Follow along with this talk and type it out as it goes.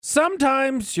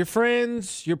Sometimes your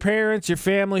friends, your parents, your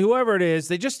family, whoever it is,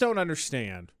 they just don't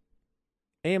understand.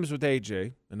 AM's with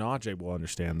AJ, and AJ will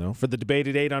understand, though. For the debate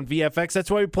at 8 on VFX,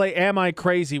 that's why we play Am I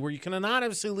Crazy, where you can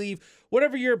anonymously leave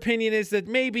whatever your opinion is that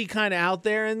may be kind of out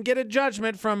there and get a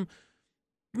judgment from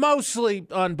mostly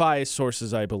unbiased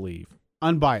sources, I believe.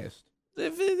 Unbiased.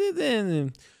 So,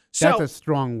 That's a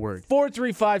strong word.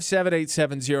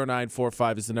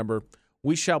 435-787-0945 is the number.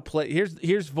 We shall play.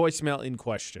 Here's voicemail in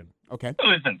question. Okay.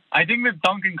 Listen, I think that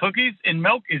dunking cookies in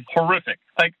milk is horrific.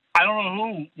 Like, I don't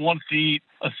know who wants to eat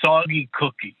a soggy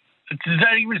cookie. Does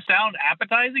that even sound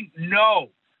appetizing? No.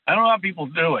 I don't know how people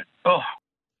do it. Ugh.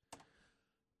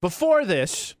 Before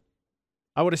this,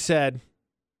 I would have said,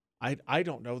 I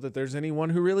don't know that there's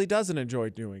anyone who really doesn't enjoy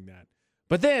doing that.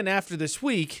 But then after this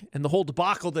week and the whole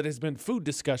debacle that has been food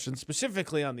discussion,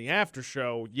 specifically on the after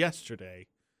show yesterday,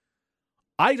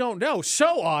 I don't know.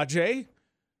 So, Aj,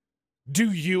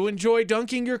 do you enjoy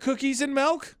dunking your cookies in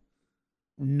milk?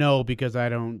 No, because I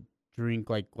don't drink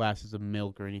like glasses of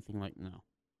milk or anything like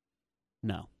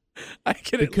No. I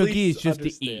can The at cookie least is just to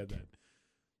understand eat. that.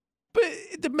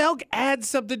 But the milk adds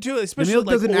something to it, The especially milk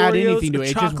like doesn't Oreos add anything to or it.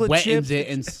 It just chocolate wettens chips. it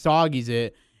and soggies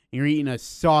it. You're eating a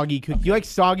soggy cookie. You like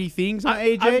soggy things, huh,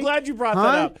 AJ? I'm glad you brought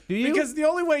that up. Do you? Because the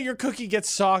only way your cookie gets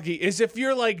soggy is if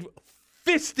you're like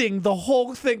fisting the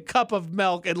whole cup of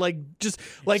milk and just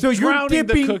so you're drowning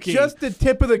dipping the cookie. just the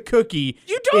tip of the cookie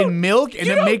in milk, and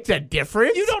it makes a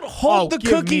difference? You don't hold the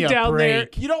give cookie me a down there.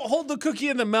 break. You don't hold the cookie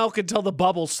in the milk until the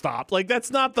bubbles stop. Like,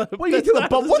 that's not the. What,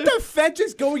 what the fetch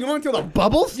is going on until the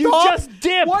bubbles stop? You just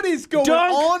dip. What is going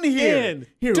Dunk on here? in.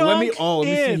 Here, Dunk let me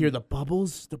see in. here. The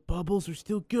bubbles are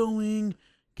still going.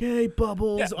 Okay,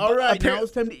 bubbles. Yeah, All right, now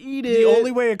it's time to eat it. The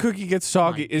only way a cookie gets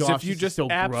soggy My is gosh, if you this is just so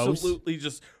gross. absolutely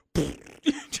just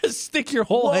stick your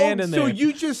whole hand in there. So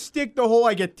you just stick the whole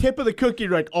tip of the cookie.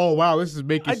 You're like, oh wow, this is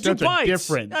making I do such a bites.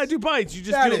 difference. I do bites. You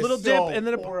just That do a is little so dip and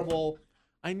then horrible.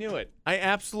 I knew it. I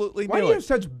absolutely Why do knew you it. have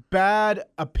such bad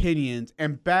opinions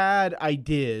and bad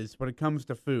ideas when it comes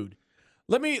to food?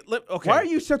 Okay. Why are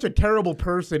you such a terrible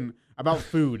person about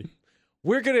food?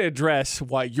 We're going to address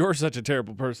why you're such a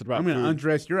terrible person about I'm going to food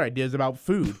undress your ideas about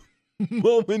food.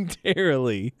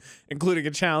 momentarily, including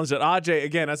a challenge that Aj,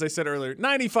 again, as I said earlier,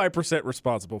 95%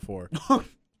 responsible for.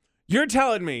 You're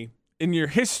telling me in your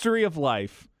history of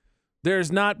life,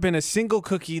 there's not been a single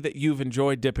cookie that you've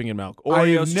enjoyed dipping in milk?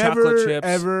 Oreos, I've never, chocolate chips?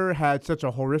 ever had such a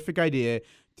horrific idea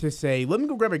to say, let me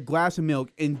go grab a glass of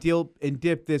milk and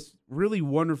dip this really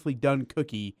wonderfully done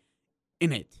cookie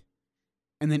in it.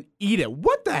 And then eat it.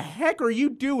 What the heck are you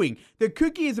doing? The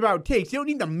cookie is about taste. You don't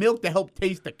need the milk to help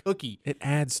taste the cookie. It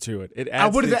adds to it. It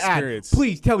adds What to does the it add? experience.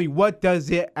 Please tell me, what does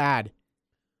it add?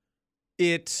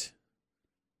 It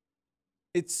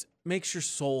makes your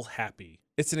soul happy.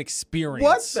 It's an experience.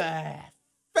 What the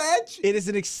fetch? It is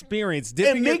an experience. It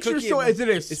Dipping makes your your cookie soul. in- Is it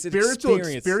a it's an spiritual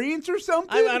experience or something?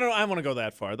 I want to go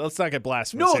that far. Let's not get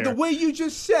blasphemous No, here. the way you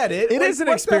just said it. It is an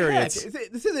what the heck? experience.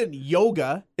 This isn't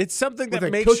yoga. It's something With that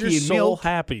a makes cookie your and soul milk.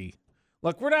 happy.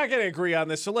 Look, we're not going to agree on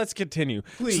this, so let's continue.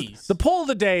 Please. So the poll of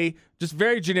the day, just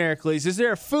very generically, is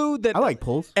there a food that I like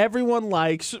polls. everyone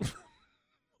likes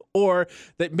or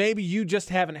that maybe you just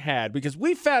haven't had? Because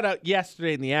we found out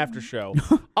yesterday in the after show,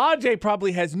 Aj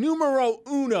probably has numero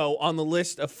uno on the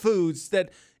list of foods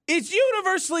that is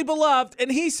universally beloved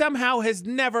and he somehow has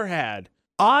never had.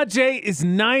 Aj is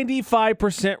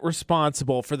 95%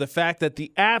 responsible for the fact that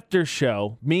the after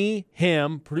show, me,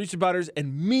 him, Producer Butters,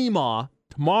 and Meemaw,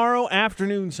 tomorrow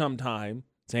afternoon sometime,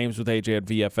 same with AJ at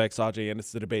VFX, Aj, and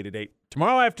it's the debate at 8,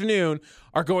 tomorrow afternoon,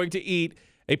 are going to eat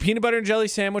a peanut butter and jelly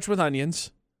sandwich with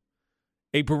onions,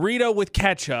 a burrito with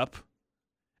ketchup,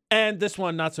 and this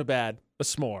one, not so bad, a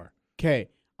s'more. Okay,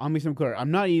 I'll make some clear.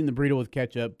 I'm not eating the burrito with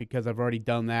ketchup because I've already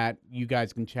done that. You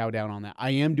guys can chow down on that. I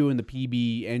am doing the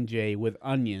PB&J with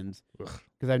onions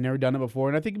because I've never done it before,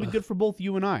 and I think it'd be good for both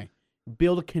you and I.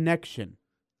 Build a connection,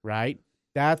 right?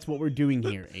 That's what we're doing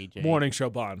here, AJ. Morning show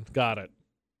bond. Got it.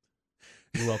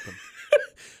 You're welcome.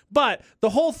 But the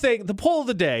whole thing, the poll of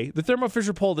the day, the Thermo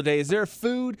Fisher poll of the day, is there a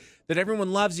food that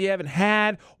everyone loves you haven't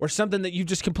had or something that you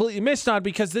just completely missed on?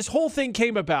 Because this whole thing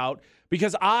came about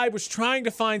because I was trying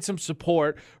to find some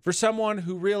support for someone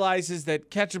who realizes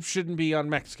that ketchup shouldn't be on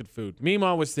Mexican food.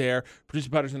 Meemaw was there. Producer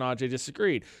Butters and Aj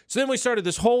disagreed. So then we started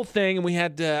this whole thing, and we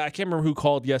had, I can't remember who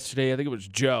called yesterday. I think it was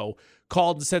Joe,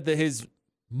 called and said that his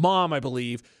mom, I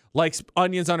believe, likes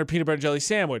onions on her peanut butter and jelly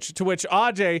sandwich, to which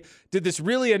Aj did this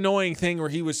really annoying thing where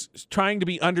he was trying to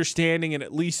be understanding and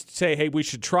at least say, hey, we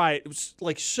should try it. It was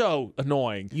like so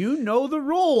annoying. You know the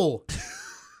rule.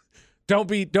 Don't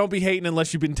be hating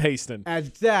unless you've been tasting.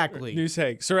 Exactly. New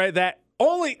saying. So right, that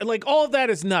only like all of that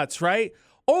is nuts, right?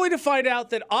 only to find out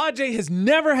that Aj has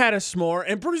never had a s'more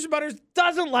and Producer Butters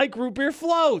doesn't like root beer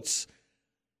floats.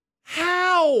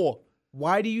 How?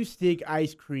 Why do you stick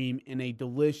ice cream in a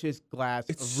delicious glass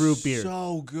of root beer?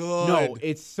 So good. No,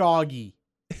 it's soggy.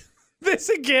 This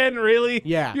again, really?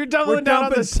 Yeah. You're doubling down on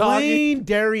dumping the soggy. plain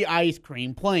dairy ice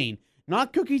cream, plain.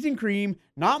 Not cookies and cream,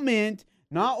 not mint,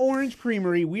 not orange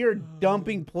creamery. We are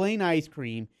dumping plain ice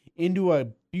cream into a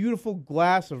beautiful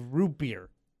glass of root beer.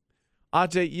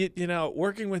 Aj, you know,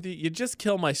 working with you just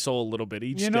kill my soul a little bit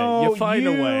each day. know, You find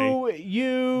a way.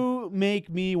 You make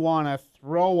me want to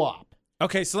throw up.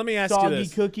 Okay, so let me ask you Soggy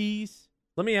this. cookies.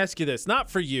 Let me ask you this. Not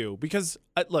for you, because,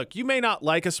 look, you may not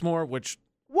like a s'more, which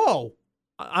Whoa.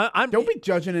 I'm... Don't be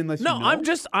judging unless No, you know.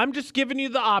 I'm just giving you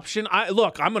the option.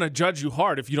 Look, I'm going to judge you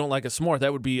hard if you don't like a s'more.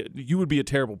 You would be a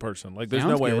terrible person. Like, there's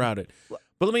Sounds no way good. around it.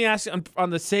 But let me ask you, on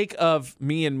the sake of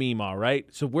me and Mima, right?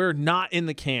 So we're not in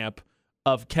the camp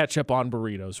of ketchup on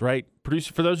burritos, right?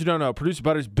 For those who don't know, Producer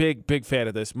Butter's big fan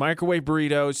of this. Microwave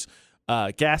burritos,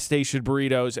 gas station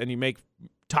burritos, and you make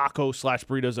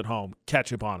taco/burritos at home,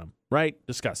 ketchup on them, right?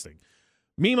 Disgusting.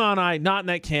 Mima and I, not in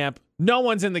that camp. No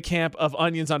one's in the camp of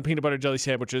onions on peanut butter jelly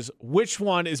sandwiches. Which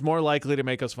one is more likely to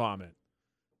make us vomit?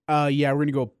 Yeah, we're going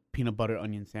to go peanut butter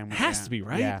onion sandwich. Has to be,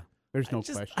 right? Yeah, there's no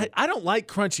question. I don't like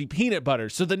crunchy peanut butter,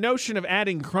 so the notion of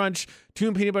adding crunch to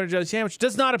a peanut butter jelly sandwich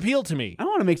does not appeal to me. I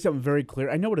want to make something very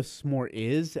clear. I know what a s'more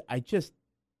is. I just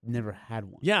never had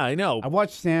one. Yeah, I know. I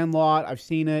watched Sandlot. I've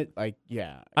seen it. Like,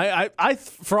 yeah. I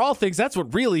for all things, that's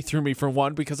what really threw me for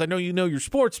one, because I know you know your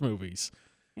sports movies.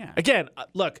 Yeah. Again,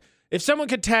 look, if someone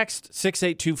could text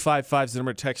 68255 is the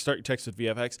number to text, start your text with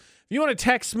VFX. If you want to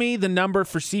text me the number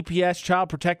for CPS, Child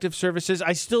Protective Services,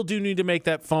 I still do need to make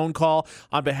that phone call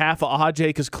on behalf of Aj,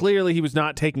 because clearly he was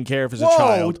not taken care of as a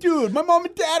child. Dude, my mom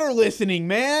and dad are listening,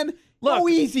 man. Look, Go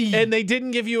easy. And they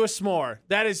didn't give you a s'more.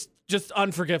 That is just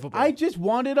unforgivable. I just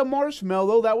wanted a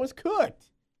marshmallow that was cooked.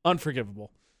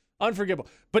 Unforgivable.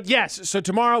 But yes, so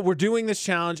tomorrow we're doing this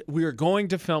challenge. We are going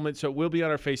to film it, so it will be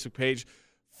on our Facebook page.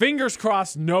 Fingers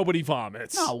crossed nobody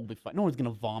vomits. No, we'll be fine. No one's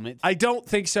going to vomit. I don't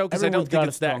think so, because I Everyone's don't think got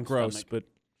it's a that strong gross. stomach.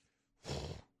 But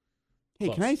Hey,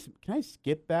 Close. can I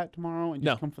skip that tomorrow and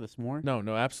just No. come for the s'more?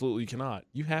 no, absolutely cannot.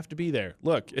 You have to be there.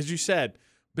 Look, as you said,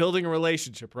 building a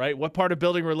relationship, right? What part of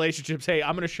building relationships? Hey,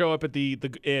 I'm going to show up at the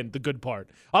end, the good part.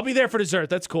 I'll be there for dessert.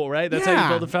 That's cool, right? That's how Yeah. you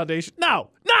build a foundation. No.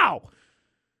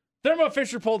 Thermo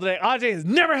Fisher poll today. Aj has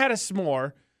never had a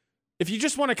s'more. If you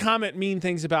just want to comment mean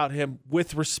things about him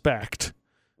with respect,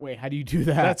 Wait, how do you do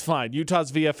that? that's fine.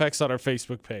 Utah's VFX on our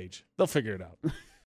Facebook page. They'll figure it out.